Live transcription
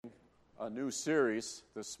a new series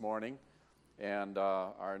this morning, and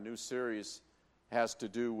our new series has to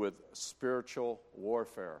do with spiritual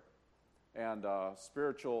warfare. And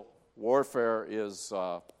spiritual warfare is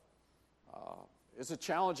a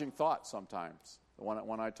challenging thought sometimes.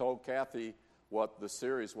 When I told Kathy what the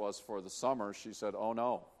series was for the summer, she said, "Oh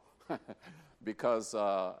no," because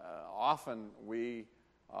often we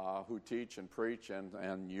who teach and preach,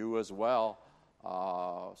 and you as well,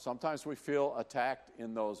 sometimes we feel attacked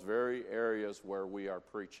in those very areas where we are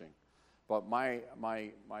preaching. But my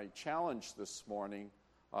challenge this morning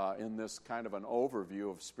in this kind of an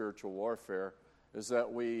overview of spiritual warfare is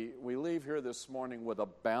that we leave here this morning with a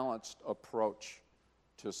balanced approach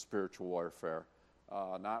to spiritual warfare.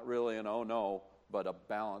 Not really an oh no, but a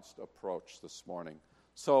balanced approach this morning.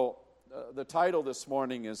 So the title this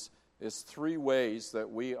morning is 3 Ways That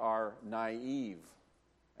We Are Naive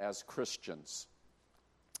as Christians.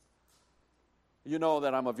 You know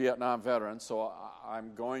that I'm a Vietnam veteran, so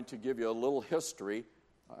I'm going to give you a little history.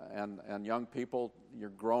 And young people, you're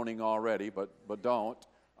groaning already, but don't.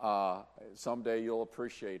 Someday you'll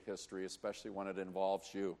appreciate history, especially when it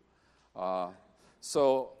involves you.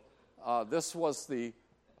 So this was the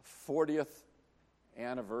 40th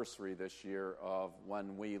anniversary this year of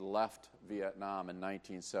when we left Vietnam in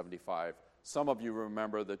 1975. Some of you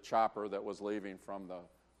remember the chopper that was leaving from the,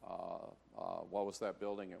 what was that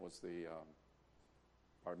building? It was the,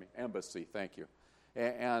 embassy, thank you.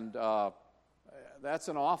 And that's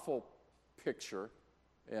an awful picture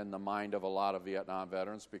in the mind of a lot of Vietnam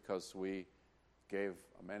veterans because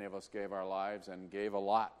many of us gave our lives and gave a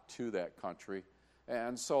lot to that country.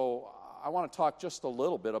 And so I want to talk just a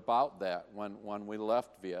little bit about that when we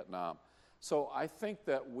left Vietnam. So I think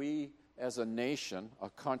that we as a nation,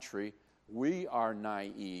 a country, we are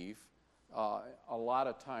naive a lot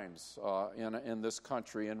of times in this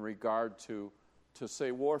country in regard to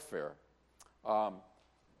say, warfare.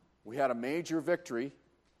 We had a major victory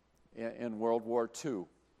in World War II.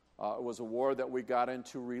 It was a war that we got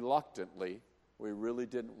into reluctantly. We really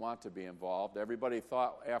didn't want to be involved. Everybody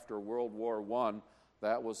thought after World War I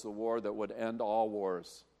that was the war that would end all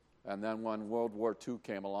wars. And then when World War II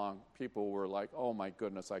came along, people were like, oh my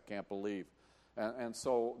goodness, I can't believe. And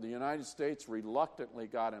so the United States reluctantly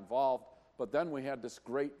got involved, but then we had this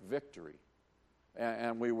great victory.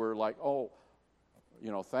 And we were like, oh,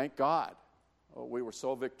 thank God. We were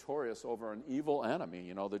so victorious over an evil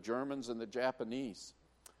enemy, the Germans and the Japanese.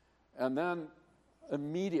 And then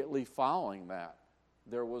immediately following that,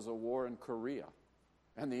 there was a war in Korea.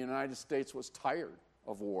 And the United States was tired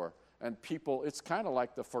of war. And people, it's kind of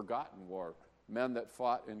like the forgotten war. Men that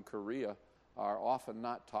fought in Korea are often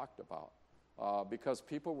not talked about because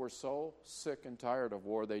people were so sick and tired of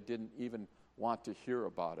war, they didn't even want to hear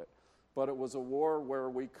about it. But it was a war where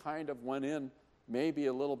we kind of went in maybe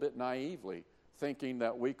a little bit naively, thinking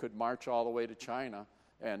that we could march all the way to China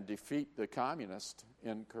and defeat the communists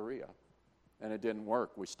in Korea. And it didn't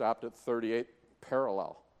work. We stopped at 38th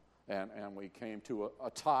parallel, and we came to a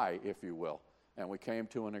tie, if you will, and we came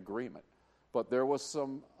to an agreement. But there was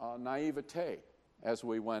some naivete as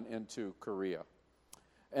we went into Korea.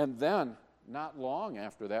 And then, not long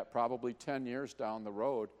after that, probably 10 years down the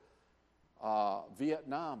road,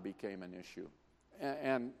 Vietnam became an issue.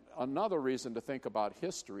 And another reason to think about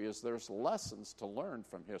history is there's lessons to learn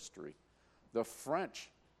from history. The French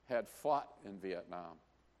had fought in Vietnam,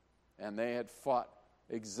 and they had fought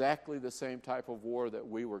exactly the same type of war that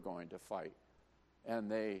we were going to fight,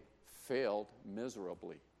 and they failed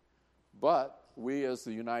miserably. But we as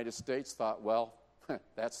the United States thought, well,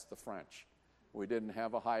 that's the French. We didn't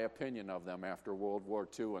have a high opinion of them after World War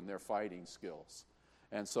II and their fighting skills.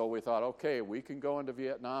 And so we thought, okay, we can go into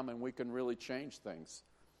Vietnam and we can really change things.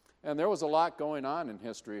 And there was a lot going on in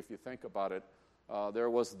history, if you think about it. There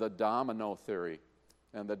was the domino theory.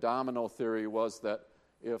 And the domino theory was that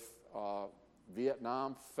if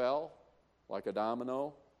Vietnam fell like a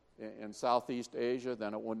domino in Southeast Asia,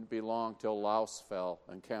 then it wouldn't be long till Laos fell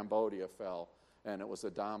and Cambodia fell. And it was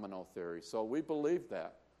a domino theory. So we believed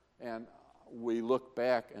that. And we look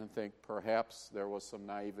back and think perhaps there was some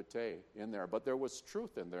naivete in there, but there was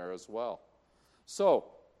truth in there as well. So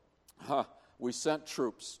we sent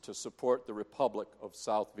troops to support the Republic of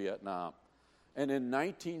South Vietnam. And in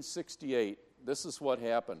 1968, this is what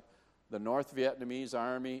happened. The North Vietnamese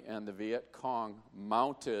Army and the Viet Cong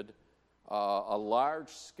mounted a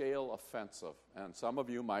large-scale offensive. And some of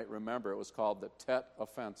you might remember it was called the Tet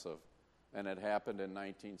Offensive, and it happened in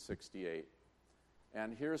 1968.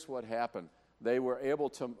 And here's what happened. They were able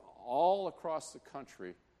to, all across the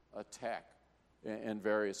country, attack in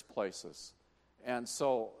various places. And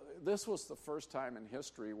so this was the first time in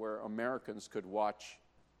history where Americans could watch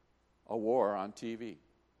a war on TV.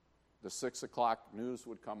 The 6 o'clock news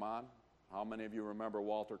would come on. How many of you remember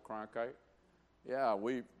Walter Cronkite? Yeah,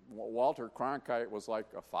 Walter Cronkite was like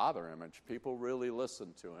a father image. People really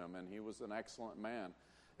listened to him, and he was an excellent man.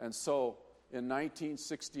 And so in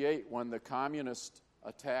 1968, when the communists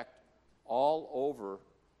attacked all over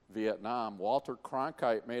Vietnam, Walter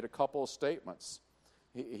Cronkite made a couple of statements.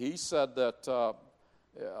 He said that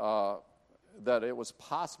that it was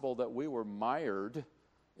possible that we were mired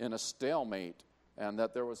in a stalemate and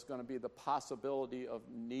that there was going to be the possibility of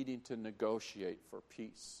needing to negotiate for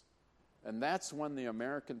peace. And that's when the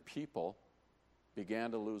American people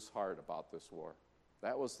began to lose heart about this war.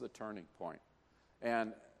 That was the turning point.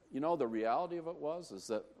 And you know, the reality of it is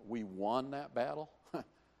that we won that battle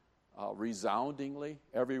resoundingly.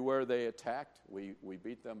 Everywhere they attacked, we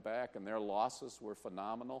beat them back, and their losses were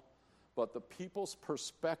phenomenal. But the people's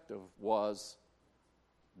perspective was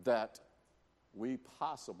that we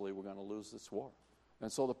possibly were going to lose this war.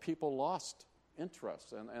 And so the people lost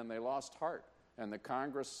interest, and they lost heart. And the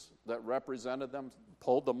Congress that represented them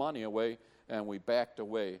pulled the money away, and we backed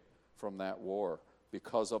away from that war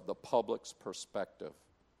because of the public's perspective.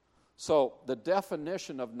 So the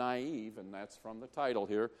definition of naive, and that's from the title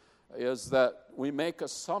here, is that we make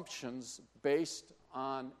assumptions based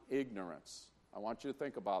on ignorance. I want you to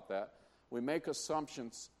think about that. We make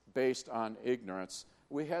assumptions based on ignorance.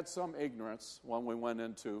 We had some ignorance when we went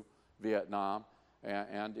into Vietnam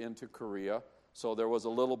and into Korea, so there was a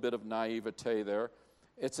little bit of naivete there.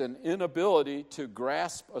 It's an inability to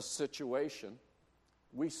grasp a situation.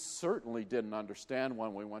 We certainly didn't understand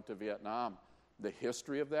when we went to Vietnam the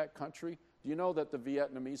history of that country. Do you know that the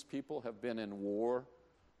Vietnamese people have been in war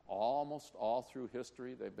almost all through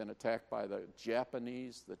history? They've been attacked by the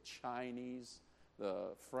Japanese, the Chinese,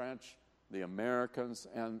 the French, the Americans,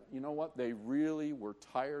 and you know what? They really were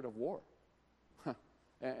tired of war.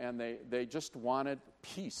 And they just wanted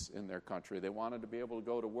peace in their country. They wanted to be able to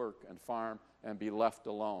go to work and farm and be left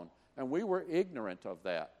alone. And we were ignorant of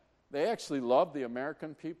that. They actually loved the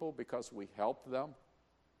American people because we helped them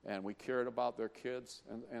and we cared about their kids.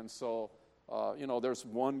 And so, you know, there's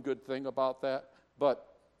one good thing about that. But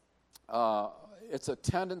it's a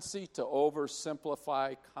tendency to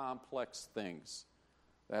oversimplify complex things.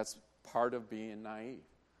 That's part of being naive.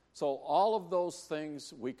 So all of those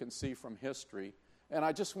things we can see from history. And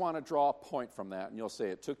I just want to draw a point from that. And you'll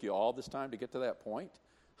say, it took you all this time to get to that point?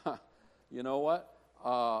 You know what?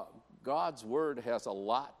 God's Word has a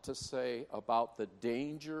lot to say about the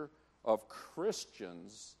danger of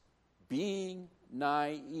Christians being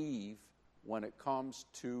naive when it comes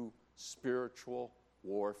to spiritual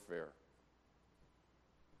warfare.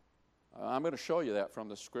 I'm going to show you that from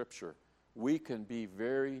the Scripture. We can be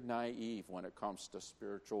very naive when it comes to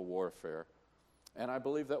spiritual warfare. And I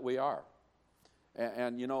believe that we are.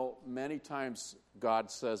 And you know, many times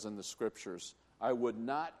God says in the Scriptures, I would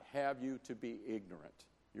not have you to be ignorant.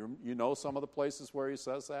 You know some of the places where he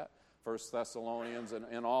says that? 1 Thessalonians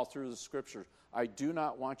and all through the Scriptures. I do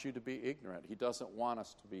not want you to be ignorant. He doesn't want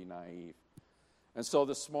us to be naive. And so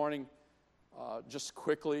this morning, just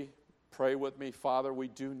quickly pray with me. Father, we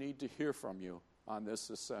do need to hear from you on this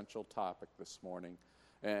essential topic this morning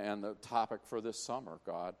and the topic for this summer,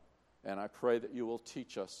 God. And I pray that you will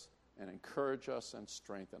teach us and encourage us and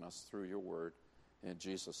strengthen us through your word. In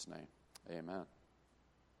Jesus' name, amen.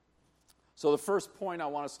 So the first point I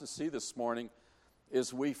want us to see this morning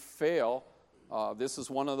is we fail. This is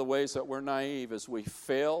one of the ways that we're naive, is we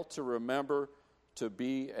fail to remember to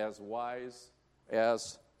be as wise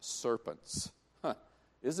as serpents.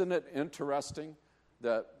 Isn't it interesting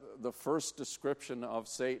that the first description of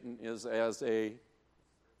Satan is as a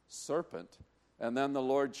serpent? And then the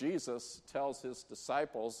Lord Jesus tells his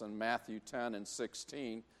disciples in Matthew 10 and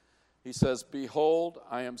 16, he says, behold,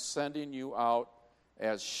 I am sending you out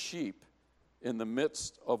as sheep in the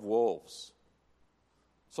midst of wolves.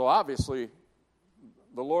 So obviously,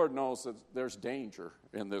 the Lord knows that there's danger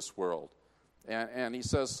in this world. And he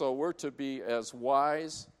says, so we're to be as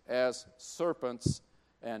wise as serpents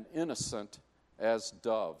and innocent as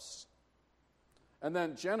doves. And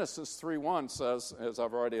then Genesis 3:1 says, as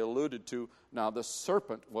I've already alluded to, now the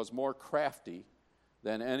serpent was more crafty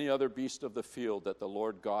than any other beast of the field that the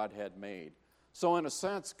Lord God had made. So in a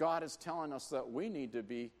sense, God is telling us that we need to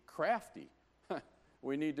be crafty.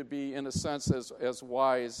 We need to be, in a sense, as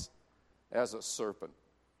wise as a serpent.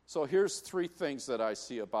 So here's three things that I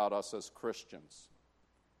see about us as Christians.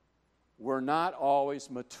 We're not always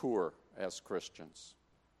mature as Christians.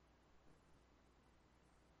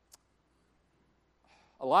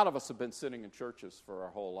 A lot of us have been sitting in churches for our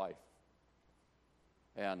whole life.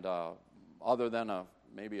 And other than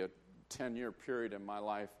maybe a 10-year period in my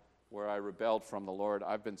life where I rebelled from the Lord.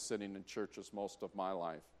 I've been sitting in churches most of my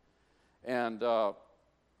life. And the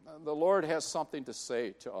Lord has something to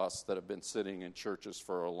say to us that have been sitting in churches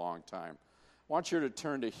for a long time. I want you to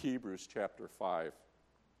turn to Hebrews chapter 5.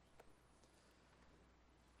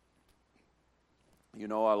 You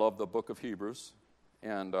know I love the book of Hebrews,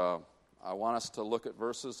 and I want us to look at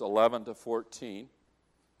verses 11 to 14.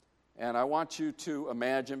 And I want you to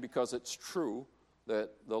imagine, because it's true,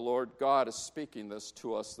 that the Lord God is speaking this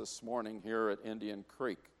to us this morning here at Indian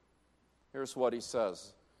Creek. Here's what he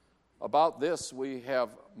says. About this we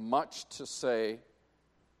have much to say,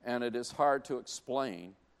 and it is hard to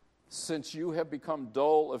explain, since you have become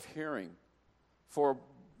dull of hearing. For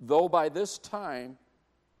though by this time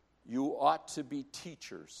you ought to be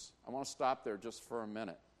teachers. I want to stop there just for a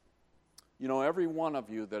minute. You know, every one of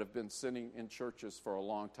you that have been sitting in churches for a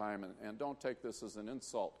long time, and don't take this as an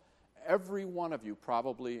insult, every one of you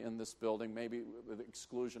probably in this building, maybe with the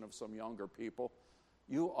exclusion of some younger people,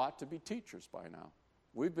 you ought to be teachers by now.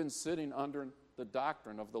 We've been sitting under the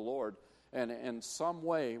doctrine of the Lord, and in some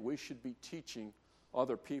way we should be teaching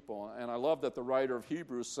other people. And I love that the writer of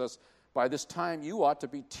Hebrews says, by this time you ought to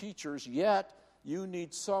be teachers, yet you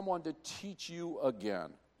need someone to teach you again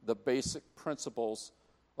the basic principles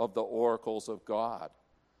of the oracles of God.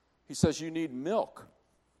 He says you need milk,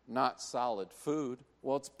 not solid food.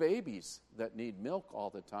 Well, it's babies that need milk all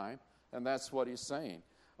the time, and that's what he's saying.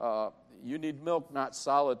 You need milk, not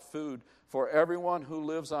solid food, for everyone who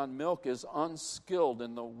lives on milk is unskilled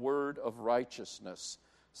in the word of righteousness,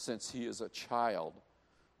 since he is a child.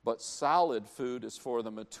 But solid food is for the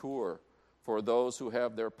mature, for those who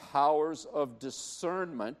have their powers of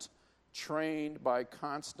discernment trained by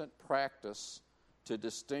constant practice to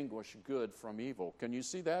distinguish good from evil. Can you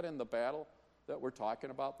see that in the battle that we're talking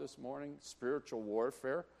about this morning, spiritual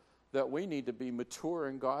warfare? That we need to be mature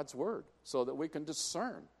in God's word so that we can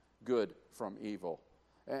discern good from evil.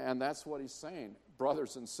 And that's what he's saying,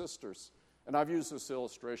 brothers and sisters. And I've used this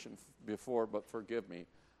illustration before, but forgive me.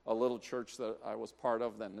 A little church that I was part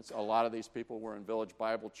of, then a lot of these people were in Village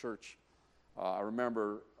Bible Church. I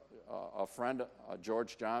remember a friend,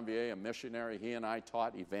 George Janvier, a missionary, he and I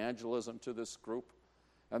taught evangelism to this group.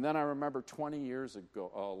 And then I remember 20 years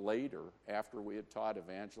ago, later, after we had taught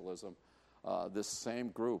evangelism, this same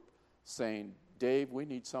group saying, Dave, we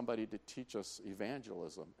need somebody to teach us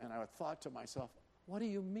evangelism. And I thought to myself, what do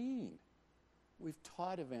you mean? We've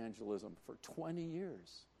taught evangelism for 20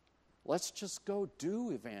 years. Let's just go do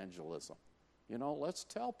evangelism. You know, let's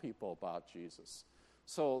tell people about Jesus.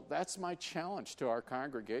 So that's my challenge to our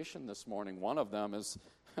congregation this morning. One of them is,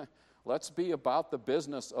 let's be about the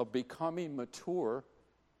business of becoming mature,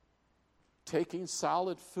 taking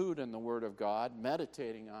solid food in the Word of God,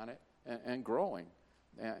 meditating on it, and growing.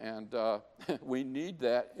 And we need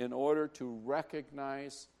that in order to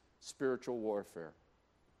recognize spiritual warfare.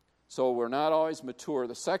 So we're not always mature.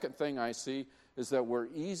 The second thing I see is that we're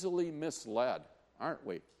easily misled, aren't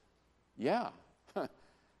we? Yeah.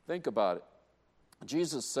 Think about it.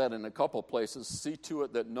 Jesus said in a couple places, see to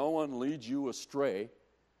it that no one leads you astray,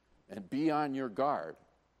 and be on your guard.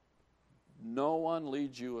 No one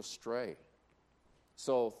leads you astray.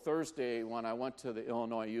 So Thursday, when I went to the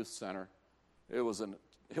Illinois Youth Center, it was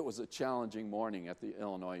a challenging morning at the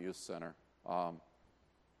Illinois Youth Center.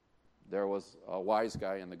 There was a wise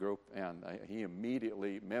guy in the group, and he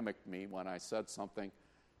immediately mimicked me when I said something.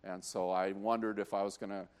 And so I wondered if I was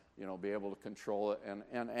going to, be able to control it.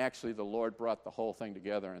 And actually, the Lord brought the whole thing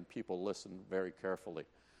together, and people listened very carefully.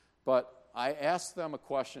 But I asked them a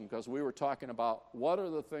question because we were talking about what are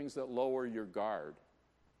the things that lower your guard.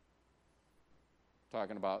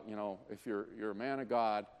 Talking about, if you're a man of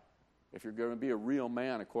God, if you're going to be a real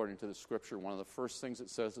man according to the Scripture, one of the first things it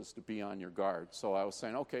says is to be on your guard. So I was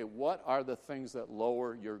saying, okay, what are the things that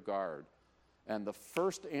lower your guard? And the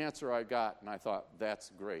first answer I got, and I thought,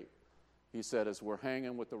 that's great. He said, is we're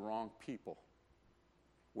hanging with the wrong people.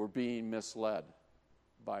 We're being misled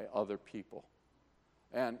by other people.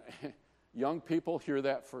 And young people hear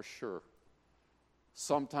that for sure.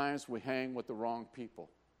 Sometimes we hang with the wrong people,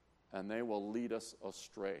 and they will lead us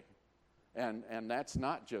astray. And that's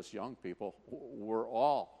not just young people. We're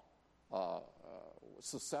all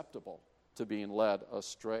susceptible to being led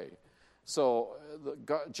astray. So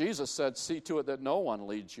Jesus said, see to it that no one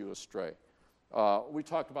leads you astray. We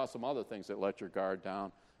talked about some other things that let your guard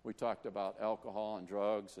down. We talked about alcohol and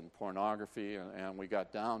drugs and pornography, and we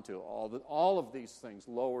got down to all of these things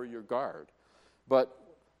lower your guard. But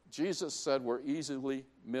Jesus said we're easily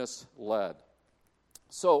misled.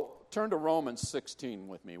 So turn to Romans 16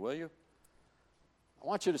 with me, will you? I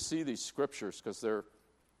want you to see these scriptures because they're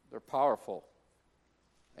powerful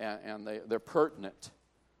and they're pertinent.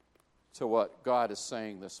 to what God is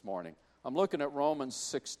saying this morning. I'm looking at Romans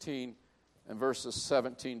 16 and verses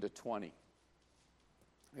 17 to 20.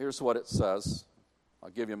 Here's what it says. I'll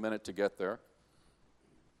give you a minute to get there.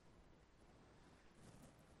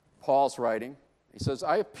 Paul's writing. He says,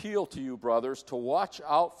 I appeal to you, brothers, to watch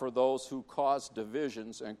out for those who cause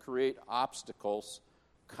divisions and create obstacles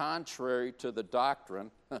contrary to the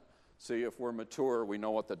doctrine. See, if we're mature, we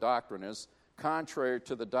know what the doctrine is. Contrary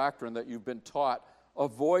to the doctrine that you've been taught,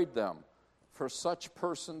 avoid them. For such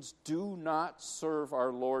persons do not serve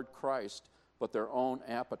our Lord Christ, but their own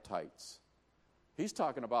appetites. He's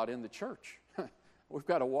talking about in the church. We've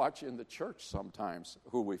got to watch in the church sometimes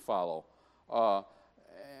who we follow.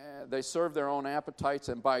 They serve their own appetites,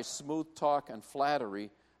 and by smooth talk and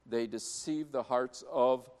flattery, they deceive the hearts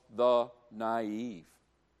of the naive.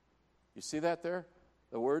 You see that there?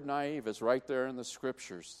 The word naive is right there in the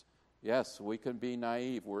Scriptures. Yes, we can be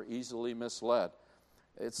naive. We're easily misled.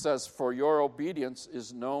 It says, for your obedience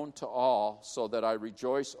is known to all, so that I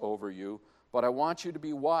rejoice over you. But I want you to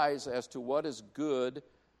be wise as to what is good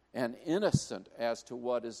and innocent as to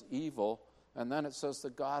what is evil. And then it says, the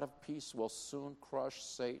God of peace will soon crush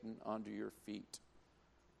Satan under your feet.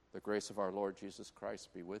 The grace of our Lord Jesus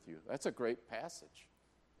Christ be with you. That's a great passage.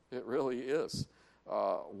 It really is.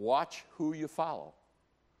 Watch who you follow.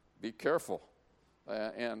 Be careful.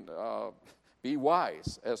 And be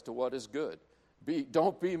wise as to what is good.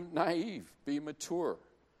 Don't be naive. Be mature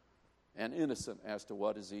and innocent as to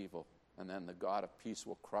what is evil. And then the God of peace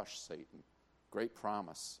will crush Satan. Great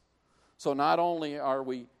promise. So not only are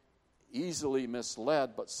we easily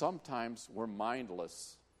misled, but sometimes we're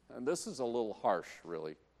mindless. And this is a little harsh,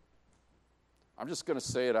 really. I'm just going to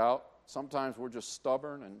say it out. Sometimes we're just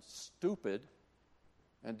stubborn and stupid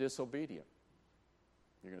and disobedient.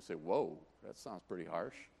 You're going to say, whoa, that sounds pretty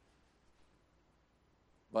harsh.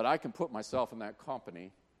 But I can put myself in that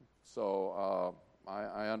company, so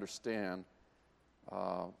I understand.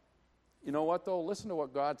 You know what, though? Listen to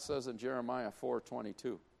what God says in Jeremiah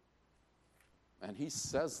 4:22. And he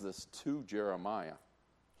says this to Jeremiah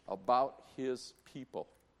about his people.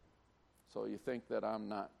 So you think that I'm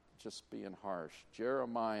not just being harsh.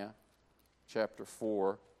 Jeremiah chapter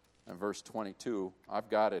 4 and verse 22. I've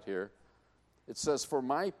got it here. It says, for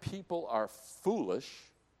my people are foolish.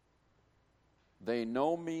 They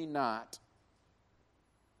know me not.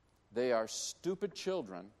 They are stupid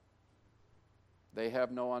children. They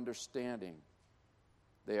have no understanding.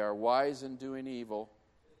 They are wise in doing evil,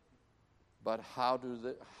 but how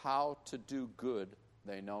to do good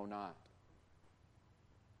they know not.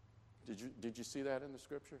 Did you see that in the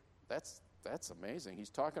Scripture? That's amazing. He's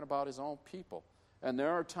talking about his own people. And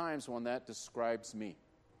there are times when that describes me.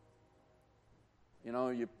 You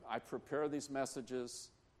know, I prepare these messages.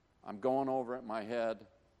 I'm going over it in my head.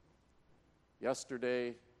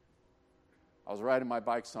 Yesterday, I was riding my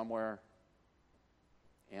bike somewhere,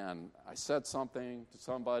 and I said something to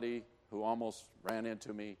somebody who almost ran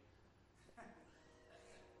into me.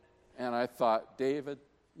 And I thought, David,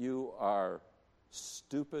 you are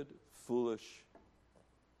stupid, foolish,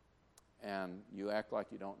 and you act like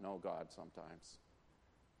you don't know God sometimes.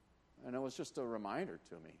 And it was just a reminder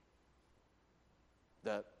to me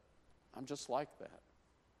that I'm just like that.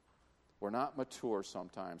 We're not mature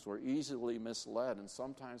sometimes. We're easily misled, and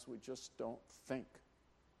sometimes we just don't think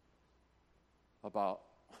about,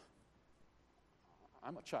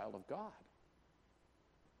 I'm a child of God.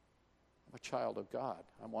 I'm a child of God.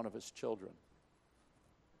 I'm one of his children.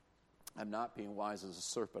 I'm not being wise as a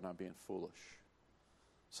serpent. I'm being foolish.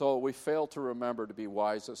 So we fail to remember to be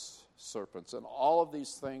wise as serpents. And all of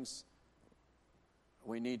these things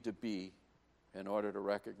we need to be in order to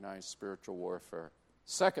recognize spiritual warfare.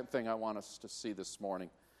 Second thing I want us to see this morning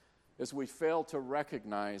is we fail to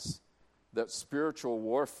recognize that spiritual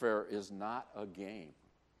warfare is not a game.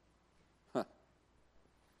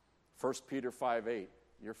 1 Peter 5:8,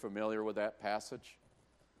 you're familiar with that passage?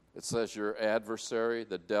 It says your adversary,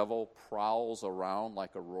 the devil, prowls around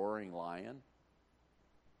like a roaring lion.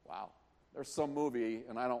 Wow. There's some movie,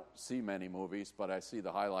 and I don't see many movies, but I see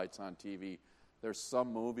the highlights on TV. There's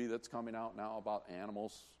some movie that's coming out now about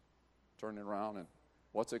animals turning around, and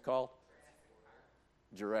what's it called?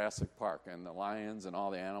 Jurassic Park. And the lions and all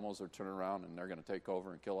the animals are turning around, and they're going to take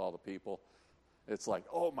over and kill all the people. It's like,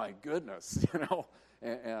 oh my goodness, you know.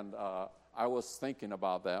 And I was thinking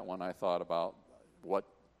about that when I thought about what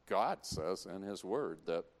God says in his word,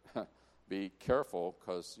 that be careful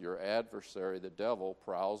because your adversary, the devil,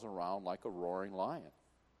 prowls around like a roaring lion.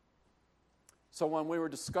 So when we were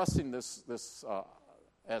discussing this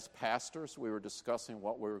as pastors, we were discussing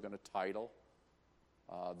what we were going to title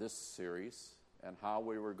this series. and how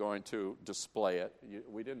we were going to display it.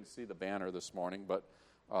 We didn't see the banner this morning, but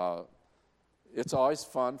it's always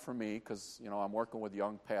fun for me because, I'm working with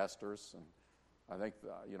young pastors, and I think,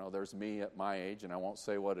 there's me at my age, and I won't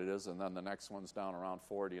say what it is, and then the next one's down around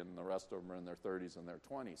 40, and the rest of them are in their 30s and their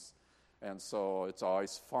 20s. And so it's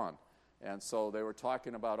always fun. And so they were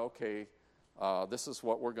talking about, okay, this is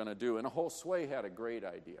what we're going to do. And Josue had a great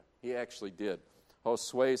idea. He actually did.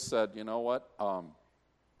 Josue said, you know what?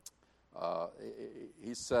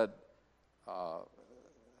 He said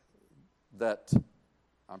that,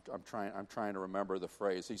 I'm trying to remember the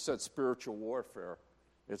phrase. He said spiritual warfare,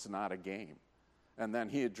 it's not a game. And then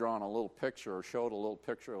he had drawn a little picture, or showed a little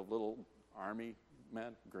picture of little army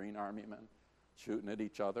men, green army men, shooting at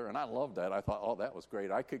each other. And I loved that. I thought, oh, that was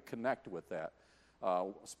great. I could connect with that.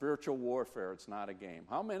 Spiritual warfare, it's not a game.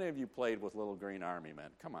 How many of you played with little green army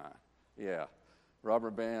men? Come on. Yeah.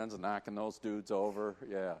 Rubber bands, knocking those dudes over.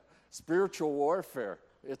 Yeah. Spiritual warfare,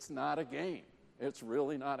 it's not a game. It's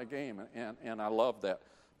really not a game. And I love that.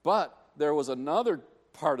 But there was another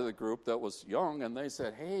part of the group that was young, and they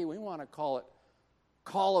said, hey, we want to call it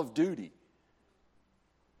Call of Duty.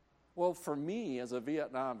 Well, for me, as a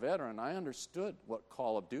Vietnam veteran, I understood what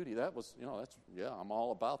Call of Duty, that was, I'm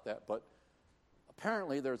all about that. But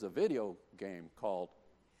apparently there's a video game called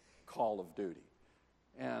Call of Duty.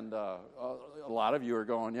 And a lot of you are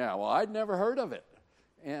going, yeah, well, I'd never heard of it.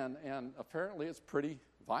 And apparently it's pretty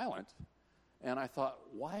violent. And I thought,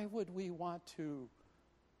 why would we want to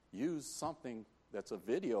use something that's a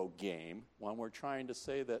video game when we're trying to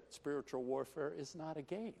say that spiritual warfare is not a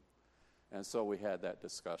game? And so we had that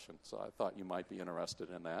discussion. So I thought you might be interested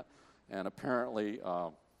in that. And apparently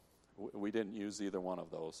we didn't use either one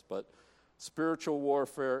of those. But spiritual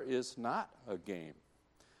warfare is not a game.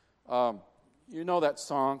 You know that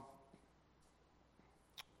song,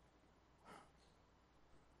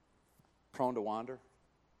 Prone to Wander?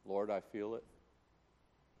 Lord, I feel it.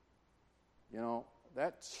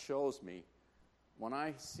 That shows me, when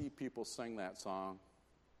I see people sing that song,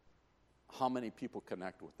 how many people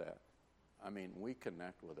connect with that. I mean, we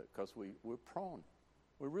connect with it because we're prone.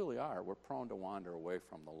 We really are. We're prone to wander away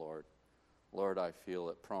from the Lord. Lord, I feel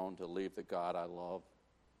it. Prone to leave the God I love.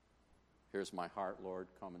 Here's my heart, Lord.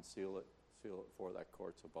 Come and seal it. Seal it for thy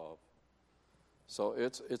courts above. So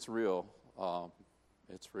it's real.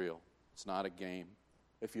 It's real. It's not a game.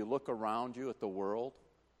 If you look around you at the world,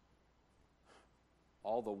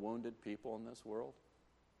 all the wounded people in this world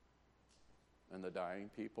and the dying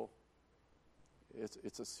people,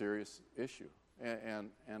 it's a serious issue.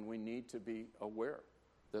 And we need to be aware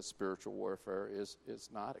that spiritual warfare is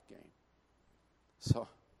not a game. So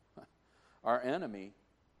our enemy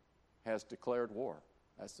has declared war.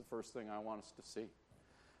 That's the first thing I want us to see.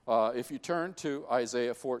 If you turn to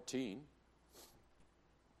Isaiah 14,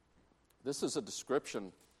 this is a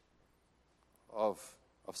description of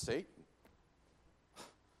Satan,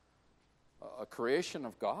 a creation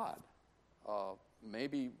of God,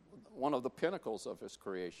 maybe one of the pinnacles of his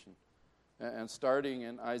creation. And starting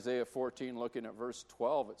in Isaiah 14, looking at verse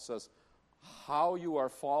 12, it says, how you are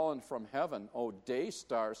fallen from heaven, O day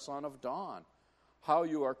star, son of dawn. How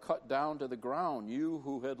you are cut down to the ground, you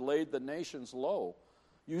who had laid the nations low.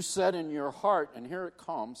 You said in your heart, and here it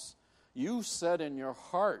comes, you said in your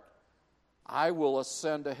heart, I will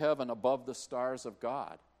ascend to heaven above the stars of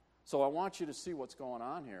God. So I want you to see what's going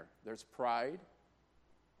on here. There's pride,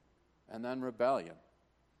 and then rebellion.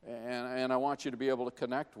 And I want you to be able to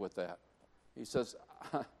connect with that. He says,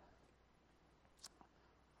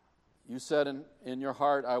 you said in your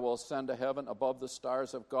heart, I will ascend to heaven above the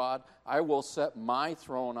stars of God. I will set my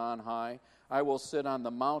throne on high. I will sit on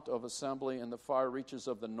the mount of assembly in the far reaches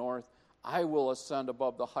of the north. I will ascend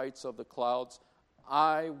above the heights of the clouds.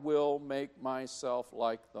 I will make myself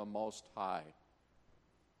like the Most High.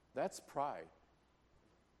 That's pride.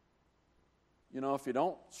 If you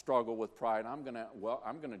don't struggle with pride, I'm going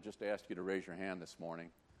to just ask you to raise your hand this morning.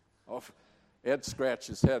 Oh, Ed scratched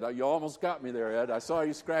his head. You almost got me there, Ed. I saw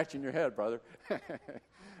you scratching your head, brother.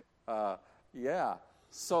 Yeah.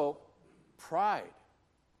 So, pride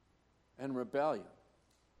and rebellion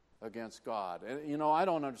against God. And, I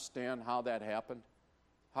don't understand how that happened.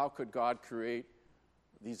 How could God create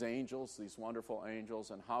these angels, these wonderful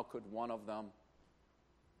angels, and how could one of them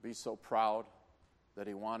be so proud that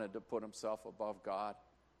he wanted to put himself above God?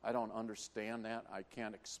 I don't understand that. I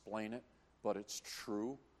can't explain it, but it's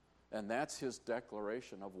true. And that's his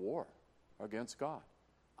declaration of war against God.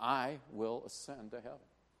 I will ascend to heaven.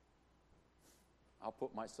 I'll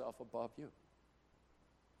put myself above you.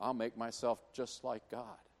 I'll make myself just like God.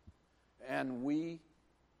 And we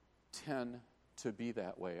tend to be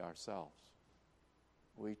that way ourselves.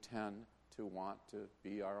 We tend to want to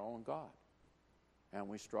be our own God. And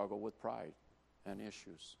we struggle with pride and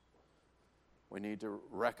issues. We need to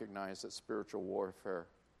recognize that spiritual warfare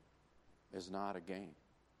is not a game.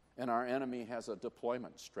 And our enemy has a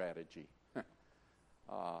deployment strategy.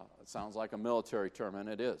 It sounds like a military term, and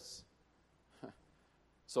it is.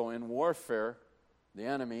 So in warfare, the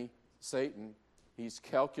enemy, Satan, he's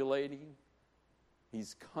calculating,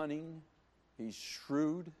 he's cunning, he's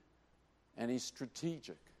shrewd, and he's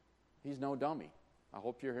strategic. He's no dummy. I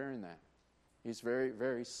hope you're hearing that. He's very,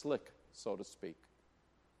 very slick, so to speak.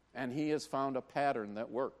 And he has found a pattern that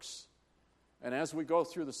works. And as we go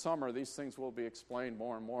through the summer, these things will be explained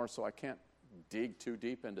more and more, so I can't dig too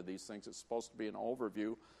deep into these things. It's supposed to be an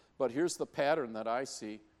overview. But here's the pattern that I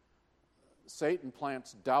see. Satan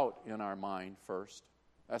plants doubt in our mind first.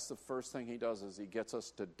 That's the first thing he does, is he gets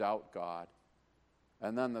us to doubt God.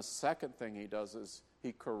 And then the second thing he does is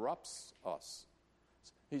he corrupts us.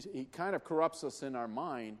 He kind of corrupts us in our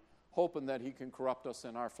mind, hoping that he can corrupt us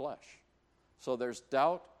in our flesh. So there's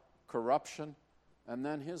doubt, corruption, and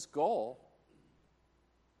then his goal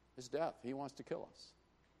is death. He wants to kill us.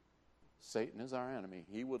 Satan is our enemy.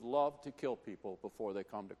 He would love to kill people before they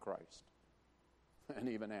come to Christ, and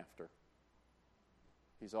even after.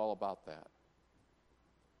 He's all about that.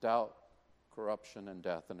 Doubt, corruption, and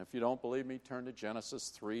death. And if you don't believe me, turn to Genesis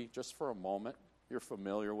 3 just for a moment. You're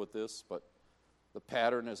familiar with this, but the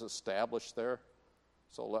pattern is established there.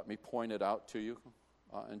 So let me point it out to you.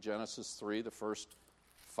 In Genesis 3, the first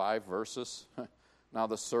 5 verses. Now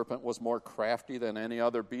the serpent was more crafty than any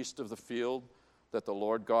other beast of the field that the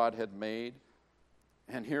Lord God had made.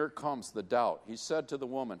 And here comes the doubt. He said to the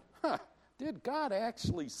woman, did God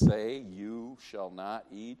actually say, you shall not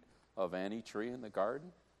eat of any tree in the garden?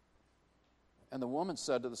 And the woman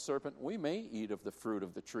said to the serpent, we may eat of the fruit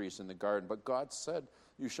of the trees in the garden, but God said,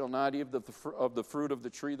 you shall not eat of the fruit of the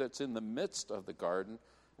tree that's in the midst of the garden,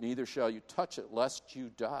 neither shall you touch it, lest you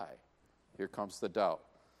die. Here comes the doubt.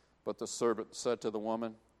 But the serpent said to the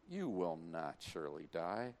woman, you will not surely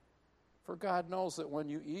die. For God knows that when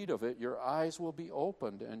you eat of it, your eyes will be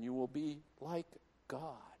opened, and you will be like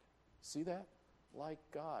God. See that? Like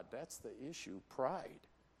God. That's the issue, pride.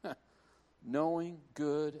 Knowing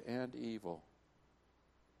good and evil.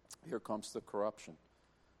 Here comes the corruption.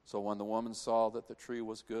 So when the woman saw that the tree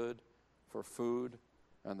was good for food,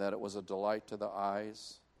 and that it was a delight to the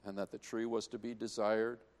eyes, and that the tree was to be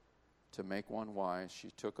desired to make one wise,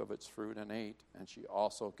 she took of its fruit and ate, and she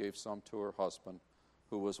also gave some to her husband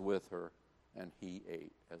who was with her, and he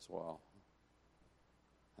ate as well.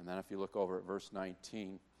 And then if you look over at verse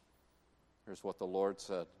 19, here's what the Lord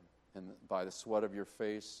said, and by the sweat of your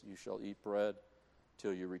face you shall eat bread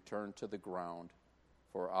till you return to the ground,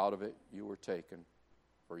 for out of it you were taken,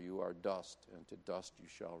 for you are dust, and to dust you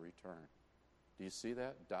shall return. Do you see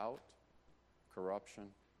that? Doubt, corruption,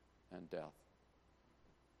 and death.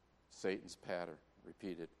 Satan's pattern,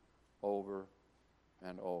 repeated over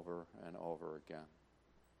and over and over again.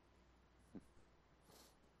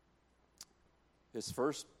 His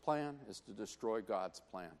first plan is to destroy God's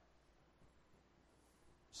plan.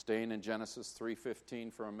 Staying in Genesis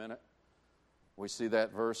 3:15 for a minute, we see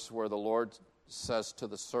that verse where the Lord says to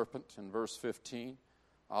the serpent in verse 15,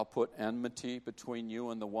 I'll put enmity between you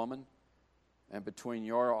and the woman, and between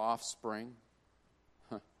your offspring,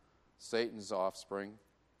 Satan's offspring,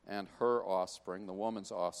 and her offspring, the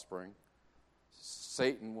woman's offspring.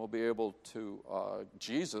 Satan will be able to,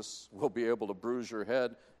 Jesus will be able to bruise your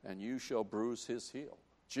head, and you shall bruise his heel.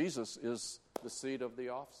 Jesus is the seed of the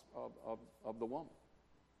of the woman.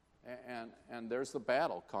 And there's the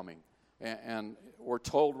battle coming. And we're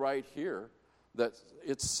told right here that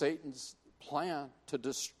it's Satan's plan to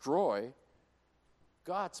destroy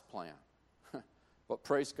God's plan. But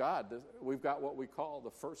praise God, we've got what we call the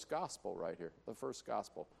first gospel right here. The first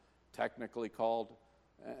gospel, technically called,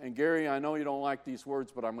 and Gary, I know you don't like these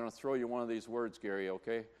words, but I'm going to throw you one of these words, Gary,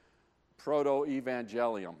 okay?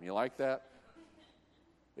 Proto-evangelium. You like that?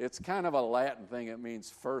 It's kind of a Latin thing. It means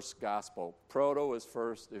first gospel. Proto is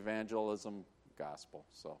first, evangelism, gospel.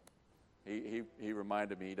 So he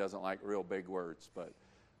reminded me he doesn't like real big words, but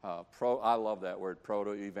I love that word,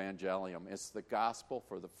 proto-evangelium. It's the gospel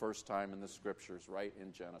for the first time in the Scriptures, right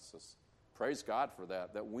in Genesis. Praise God for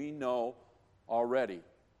that we know already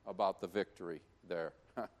about the victory there.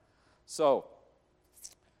 So,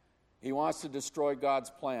 he wants to destroy God's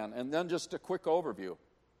plan. And then just a quick overview.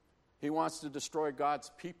 He wants to destroy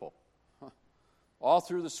God's people. All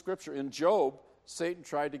through the Scripture. In Job, Satan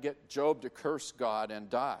tried to get Job to curse God and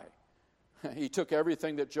die. He took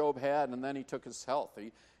everything that Job had, and then he took his health.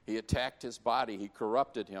 He attacked his body. He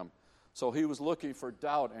corrupted him. So he was looking for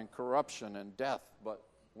doubt and corruption and death. But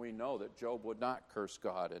we know that Job would not curse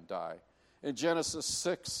God and die. In Genesis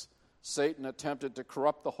 6, Satan attempted to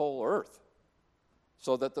corrupt the whole earth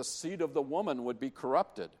so that the seed of the woman would be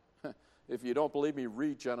corrupted. If you don't believe me,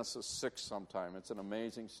 read Genesis 6 sometime. It's an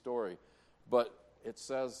amazing story. But it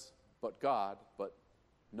says, but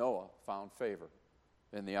Noah found favor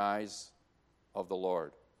in the eyes of the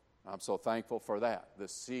Lord. I'm so thankful for that. The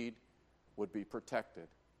seed would be protected,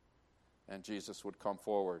 and Jesus would come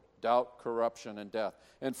forward. Doubt, corruption, and death.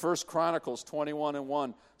 In 1 Chronicles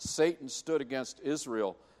 21:1, Satan stood against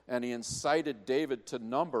Israel, and he incited David to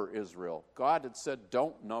number Israel. God had said,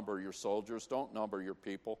 don't number your soldiers, don't number your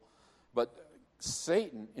people. But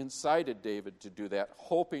Satan incited David to do that,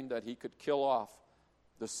 hoping that he could kill off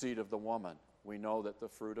the seed of the woman. We know that the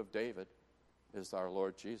fruit of David is our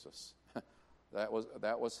Lord Jesus. That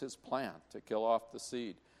was his plan, to kill off the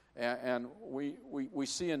seed. And we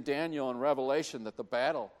see in Daniel and Revelation that the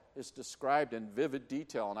battle is described in vivid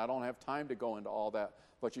detail, and I don't have time to go into all that,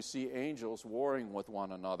 but you see angels warring with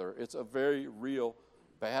one another. It's a very real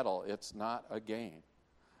battle. It's not a game.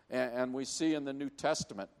 And we see in the New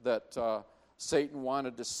Testament that Satan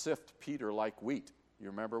wanted to sift Peter like wheat. You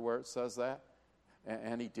remember where it says that?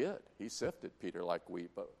 And he did. He sifted Peter like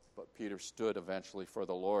wheat, but Peter stood eventually for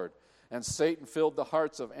the Lord. And Satan filled the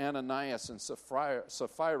hearts of Ananias and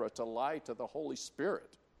Sapphira to lie to the Holy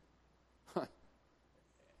Spirit.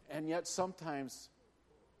 And yet sometimes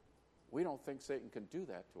we don't think Satan can do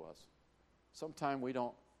that to us. Sometimes we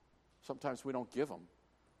don't give him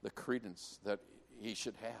the credence that he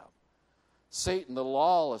should have. Satan, the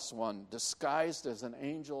lawless one, disguised as an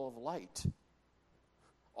angel of light.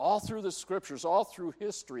 All through the scriptures, all through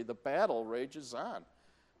history, the battle rages on.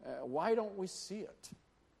 Why don't we see it?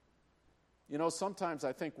 You know, sometimes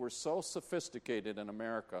I think we're so sophisticated in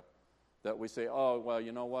America that we say, oh, well,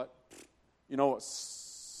 you know what? You know what's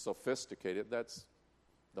sophisticated? That's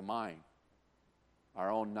the mind,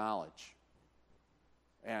 our own knowledge.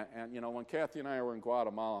 And you know, when Kathy and I were in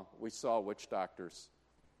Guatemala, we saw witch doctors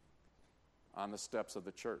on the steps of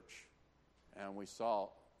the church. And we saw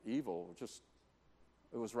evil,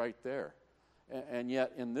 it was right there. And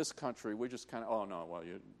yet in this country, we just kind of, oh no, well,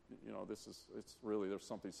 you know, it's really, there's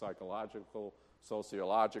something psychological,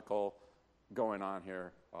 sociological going on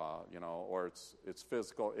here, you know, or it's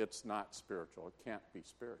physical, it's not spiritual. It can't be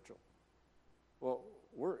spiritual. Well,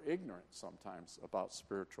 we're ignorant sometimes about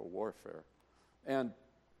spiritual warfare. And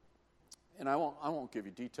I won't give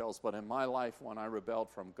you details, but in my life, when I rebelled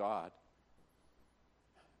from God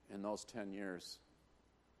in those 10 years,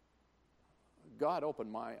 God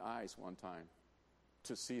opened my eyes one time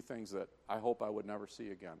to see things that I hope I would never see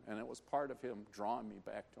again. And it was part of him drawing me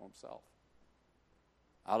back to himself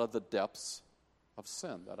out of the depths of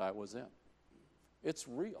sin that I was in. It's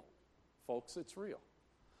real, folks, it's real.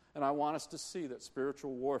 And I want us to see that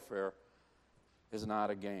spiritual warfare is not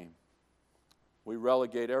a game. We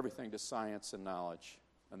relegate everything to science and knowledge,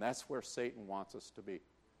 and that's where Satan wants us to be.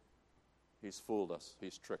 He's fooled us.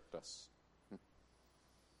 He's tricked us.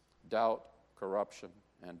 Doubt, corruption,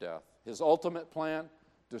 and death. His ultimate plan,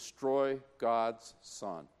 destroy God's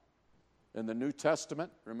Son. In the New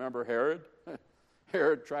Testament, remember Herod?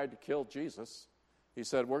 Herod tried to kill Jesus. He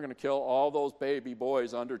said, we're going to kill all those baby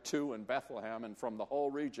boys under 2 in Bethlehem, and from the whole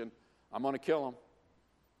region, I'm going to kill them.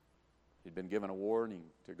 He'd been given a warning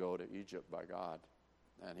to go to Egypt by God,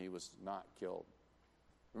 and he was not killed.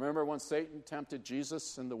 Remember when Satan tempted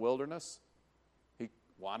Jesus in the wilderness? He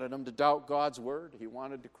wanted him to doubt God's word, he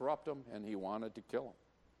wanted to corrupt him, and he wanted to kill him.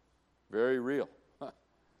 Very real.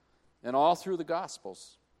 And all through the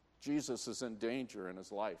Gospels, Jesus is in danger in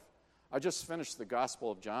his life. I just finished the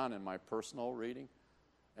Gospel of John in my personal reading,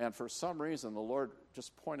 and for some reason the Lord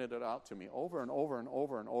just pointed it out to me over and over and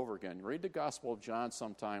over and over again. Read the Gospel of John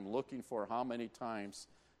sometime, looking for how many times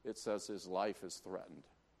it says his life is threatened.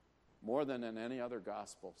 More than in any other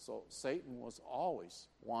gospel. So Satan was always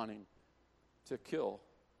wanting to kill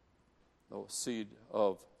the seed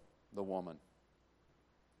of the woman.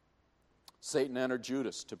 Satan entered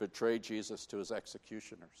Judas to betray Jesus to his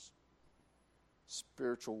executioners.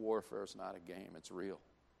 Spiritual warfare is not a game, it's real.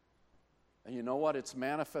 And you know what? Its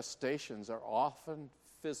manifestations are often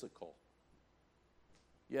physical.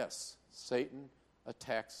 Yes, Satan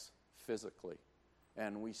attacks physically,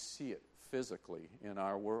 and we see it physically in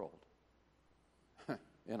our world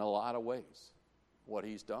in a lot of ways, what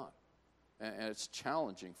he's done. And it's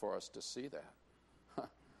challenging for us to see that.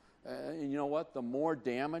 And you know what? The more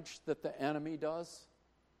damage that the enemy does,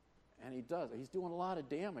 and he's doing a lot of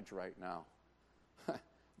damage right now,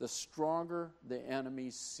 the stronger the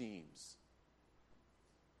enemy seems.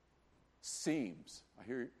 Seems. I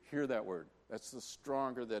hear that word. That's the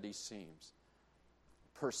stronger that he seems.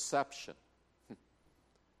 perception.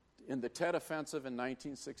 In the Tet Offensive in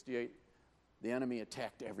 1968, the enemy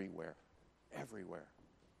attacked everywhere.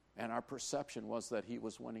 And our perception was that he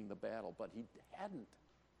was winning the battle, but he hadn't.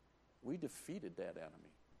 We defeated that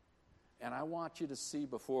enemy. And I want you to see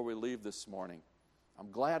before we leave this morning,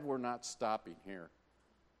 I'm glad we're not stopping here.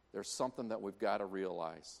 There's something that we've got to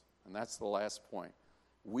realize, and that's the last point.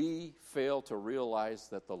 We fail to realize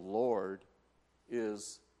that the Lord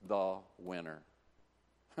is the winner.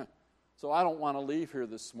 So I don't want to leave here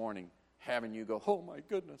this morning having you go, oh my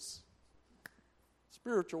goodness,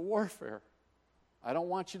 spiritual warfare. I don't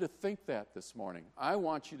want you to think that this morning. I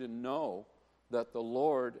want you to know that the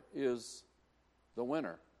Lord is the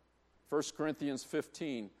winner. 1 Corinthians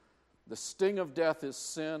 15, the sting of death is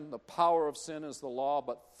sin, the power of sin is the law,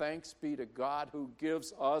 but thanks be to God who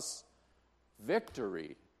gives us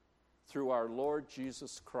victory through our Lord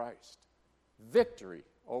Jesus Christ. Victory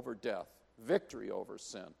over death, victory over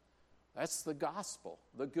sin. That's the gospel,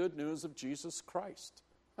 the good news of Jesus Christ.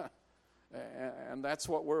 And that's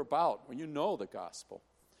what we're about when you know the gospel.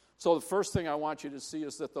 So the first thing I want you to see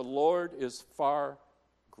is that the Lord is far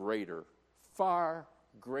greater. Far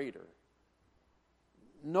greater.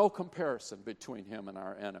 No comparison between him and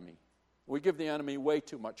our enemy. We give the enemy way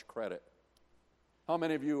too much credit. How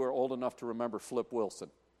many of you are old enough to remember Flip Wilson?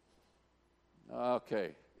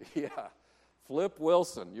 Okay, yeah. Flip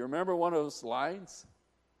Wilson. You remember one of those lines?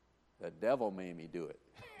 The devil made me do it.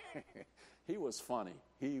 He was funny.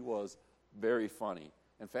 He was very funny.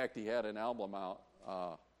 In fact, he had an album out.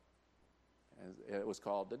 It was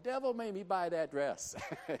called The Devil Made Me Buy That Dress.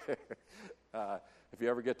 If you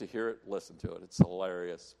ever get to hear it, listen to it. It's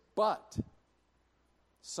hilarious. But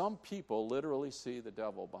some people literally see the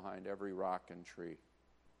devil behind every rock and tree.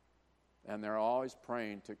 And they're always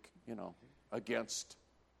praying to, against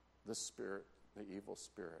the spirit, the evil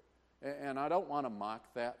spirit. And I don't want to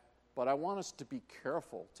mock that, but I want us to be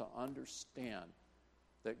careful to understand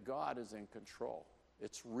that God is in control.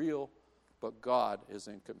 It's real, but God is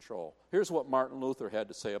in control. Here's what Martin Luther had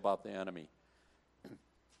to say about the enemy.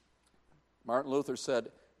 Martin Luther said,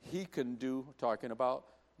 he can do, talking about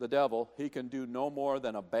the devil, he can do no more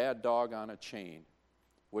than a bad dog on a chain,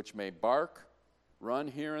 which may bark, run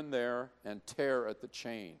here and there, and tear at the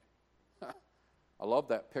chain. I love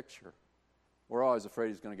that picture. We're always afraid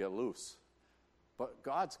he's going to get loose. But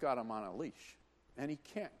God's got him on a leash, and he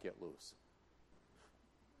can't get loose.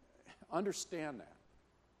 Understand that.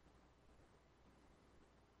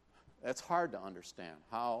 That's hard to understand,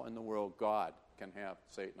 how in the world God can have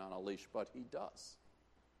Satan on a leash, but he does.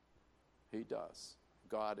 He does.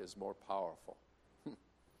 God is more powerful.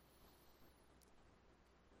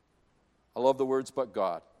 I love the words, but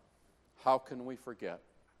God. How can we forget?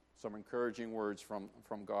 Some encouraging words from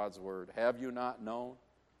God's word. Have you not known?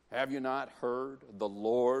 Have you not heard? The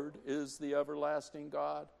Lord is the everlasting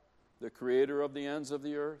God, the creator of the ends of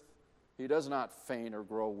the earth. He does not faint or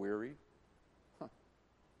grow weary.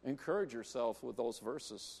 Encourage yourself with those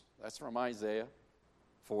verses. That's from Isaiah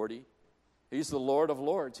 40. He's the Lord of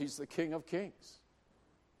lords. He's the King of kings.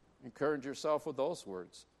 Encourage yourself with those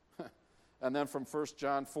words. And then from 1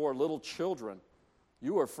 John 4, little children,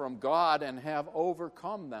 you are from God and have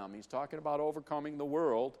overcome them. He's talking about overcoming the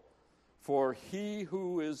world. For he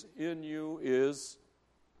who is in you is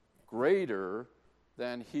greater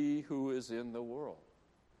than he who is in the world.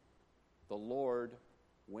 The Lord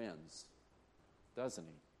wins, doesn't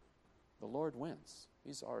he? The Lord wins.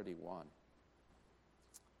 He's already won.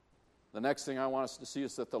 The next thing I want us to see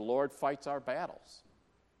is that the Lord fights our battles.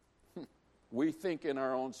 We think in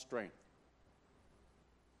our own strength.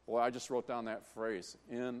 Well, I just wrote down that phrase,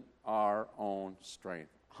 in our own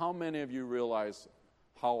strength. How many of you realize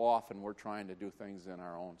how often we're trying to do things in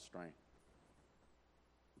our own strength?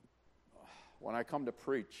 When I come to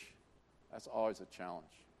preach, that's always a challenge.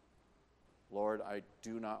 Lord, I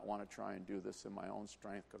do not want to try and do this in my own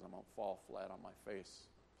strength because I'm going to fall flat on my face.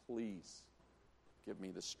 Please give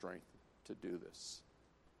me the strength to do this.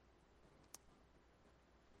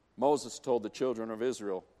 Moses told the children of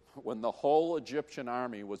Israel, when the whole Egyptian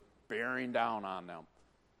army was bearing down on them,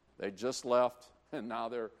 they just left and now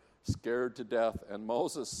they're scared to death. And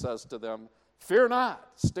Moses says to them, fear not,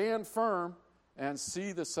 stand firm and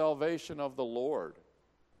see the salvation of the Lord.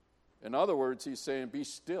 In other words, he's saying, be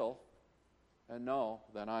still and know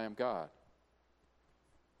that I am God.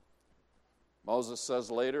 Moses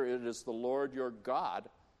says later, it is the Lord your God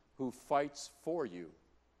who fights for you.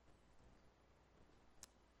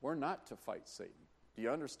 We're not to fight Satan. Do you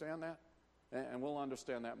understand that? And we'll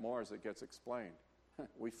understand that more as it gets explained.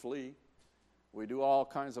 We flee. We do all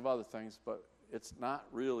kinds of other things, but it's not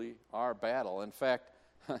really our battle. In fact,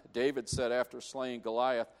 David said after slaying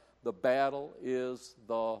Goliath, "The battle is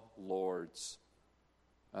the Lord's."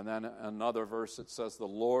 And then another verse that says, "The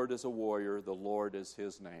Lord is a warrior, the Lord is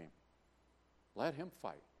his name." Let him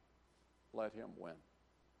fight. Let him win.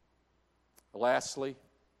 Lastly,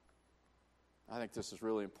 I think this is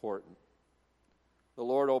really important. The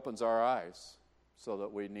Lord opens our eyes so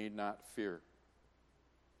that we need not fear.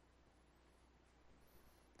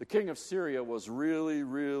 The king of Syria was really,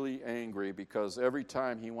 really angry because every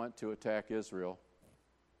time he went to attack Israel,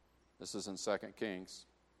 this is in 2 Kings,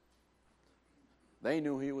 they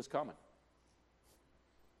knew he was coming.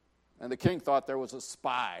 And the king thought there was a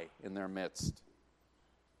spy in their midst.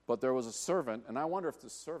 But there was a servant, and I wonder if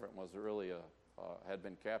this servant was really had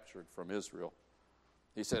been captured from Israel.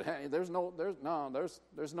 He said, "Hey, there's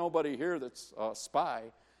nobody here that's a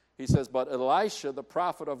spy." He says, "But Elisha, the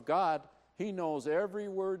prophet of God, he knows every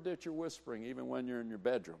word that you're whispering, even when you're in your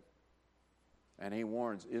bedroom. And he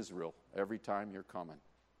warns Israel every time you're coming."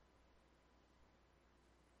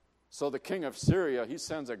 So the king of Syria, he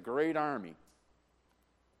sends a great army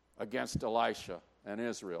against Elisha and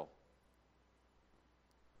Israel.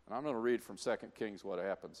 And I'm going to read from 2 Kings what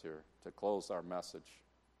happens here to close our message.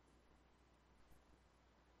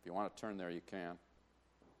 If you want to turn there, you can.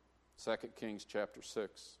 2 Kings chapter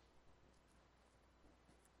 6.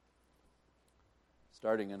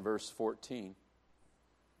 Starting in verse 14.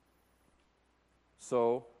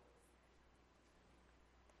 So,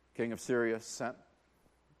 king of Syria sent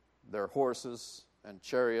their horses and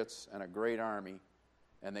chariots and a great army,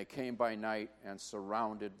 and they came by night and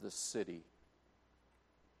surrounded the city.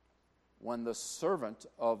 When the servant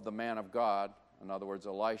of the man of God, in other words,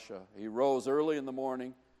 Elisha, he rose early in the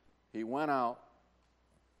morning, he went out,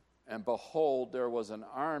 and behold, there was an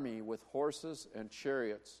army with horses and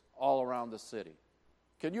chariots all around the city.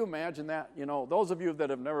 Can you imagine that? You know, those of you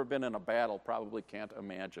that have never been in a battle probably can't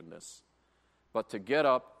imagine this. But to get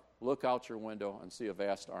up, look out your window, and see a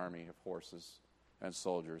vast army of horses and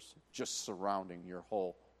soldiers just surrounding your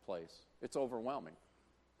whole place. It's overwhelming.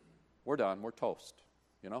 We're done. We're toast,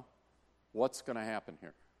 you know? What's going to happen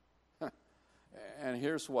here? And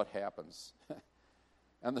here's what happens.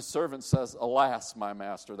 And the servant says, "Alas, my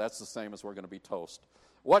master," that's the same as we're going to be toast.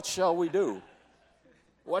 "What shall we do?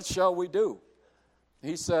 What shall we do?"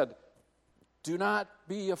 He said, "Do not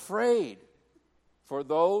be afraid, for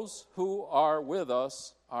those who are with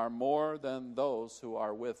us are more than those who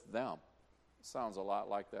are with them." Sounds a lot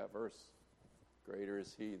like that verse. "Greater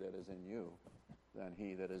is he that is in you than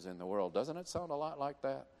he that is in the world." Doesn't it sound a lot like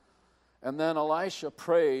that? And then Elisha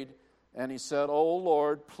prayed, and he said, "O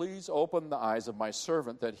Lord, please open the eyes of my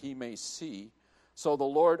servant that he may see." So the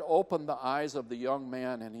Lord opened the eyes of the young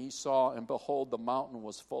man, and he saw, and behold, the mountain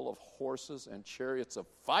was full of horses and chariots of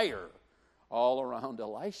fire all around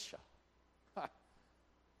Elisha.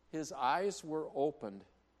 His eyes were opened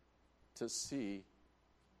to see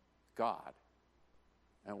God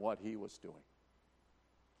and what he was doing.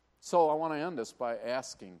 So I want to end this by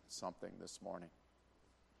asking something this morning.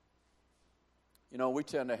 You know, we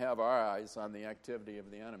tend to have our eyes on the activity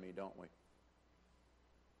of the enemy, don't we?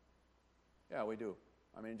 Yeah, we do.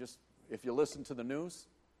 I mean, just if you listen to the news,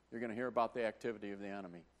 you're going to hear about the activity of the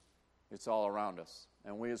enemy. It's all around us.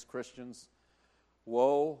 And we as Christians,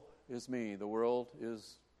 woe is me. The world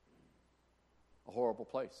is a horrible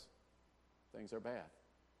place. Things are bad.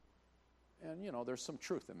 And, you know, there's some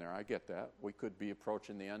truth in there. I get that. We could be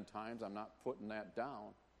approaching the end times. I'm not putting that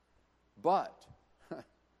down. But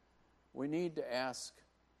we need to ask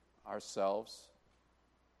ourselves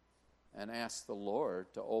and ask the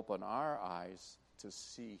Lord to open our eyes to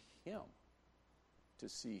see him, to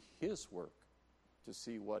see his work, to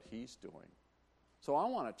see what he's doing. So I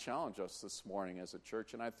want to challenge us this morning as a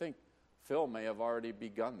church, and I think Phil may have already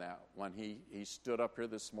begun that when he stood up here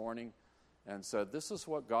this morning and said, "This is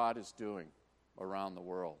what God is doing around the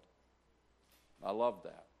world." I love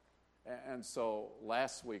that. And so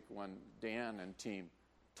last week when Dan and team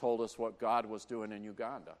told us what God was doing in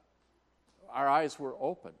Uganda, our eyes were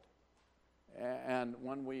opened. And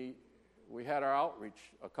when we had our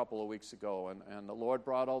outreach a couple of weeks ago, and the Lord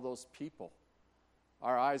brought all those people,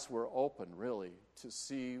 our eyes were open, really, to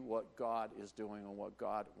see what God is doing and what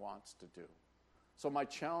God wants to do. So my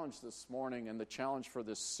challenge this morning and the challenge for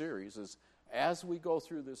this series is, as we go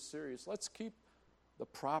through this series, let's keep the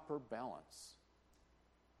proper balance.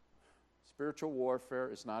 Spiritual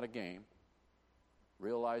warfare is not a game.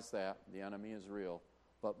 Realize that. The enemy is real.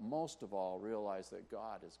 But most of all, realize that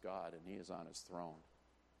God is God and he is on his throne.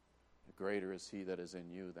 Greater is he that is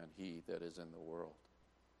in you than he that is in the world.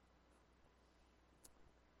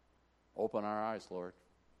 Open our eyes, Lord.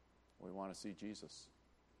 We want to see Jesus,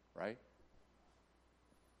 right?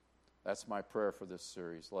 That's my prayer for this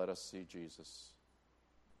series. Let us see Jesus.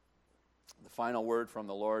 The final word from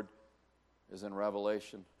the Lord is in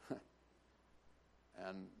Revelation.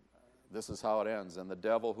 And this is how it ends. And the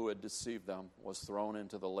devil who had deceived them was thrown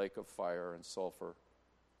into the lake of fire and sulfur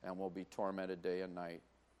and will be tormented day and night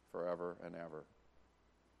forever and ever.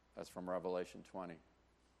 That's from Revelation 20.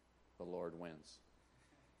 The Lord wins.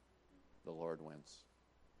 The Lord wins.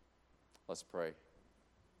 Let's pray.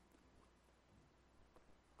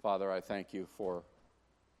 Father, I thank you for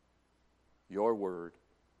your word.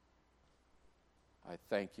 I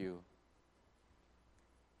thank you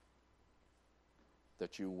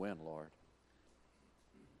that you win, Lord.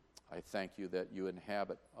 I thank you that you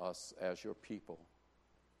inhabit us as your people.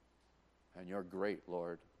 And you're great,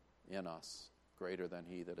 Lord, in us, greater than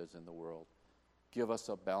he that is in the world. Give us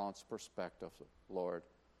a balanced perspective, Lord.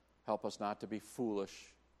 Help us not to be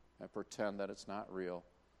foolish and pretend that it's not real.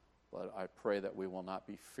 But I pray that we will not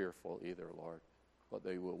be fearful either, Lord, but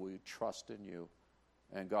we trust in you.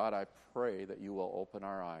 And God, I pray that you will open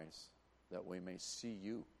our eyes, that we may see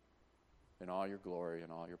you in all your glory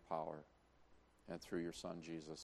and all your power, and through your Son, Jesus.